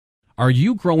Are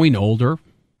you growing older?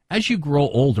 As you grow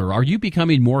older, are you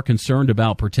becoming more concerned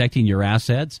about protecting your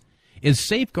assets? Is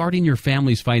safeguarding your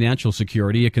family's financial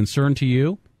security a concern to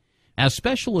you? As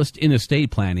specialists in estate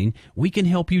planning, we can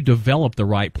help you develop the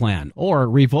right plan or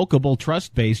revocable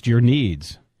trust based your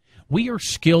needs. We are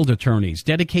skilled attorneys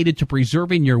dedicated to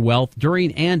preserving your wealth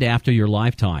during and after your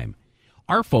lifetime.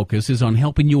 Our focus is on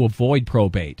helping you avoid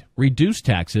probate, reduce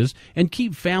taxes, and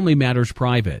keep family matters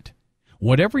private.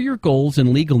 Whatever your goals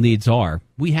and legal needs are,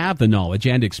 we have the knowledge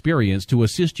and experience to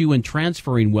assist you in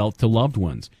transferring wealth to loved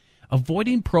ones,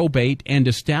 avoiding probate, and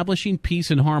establishing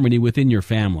peace and harmony within your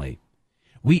family.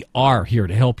 We are here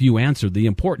to help you answer the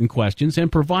important questions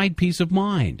and provide peace of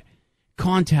mind.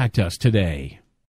 Contact us today.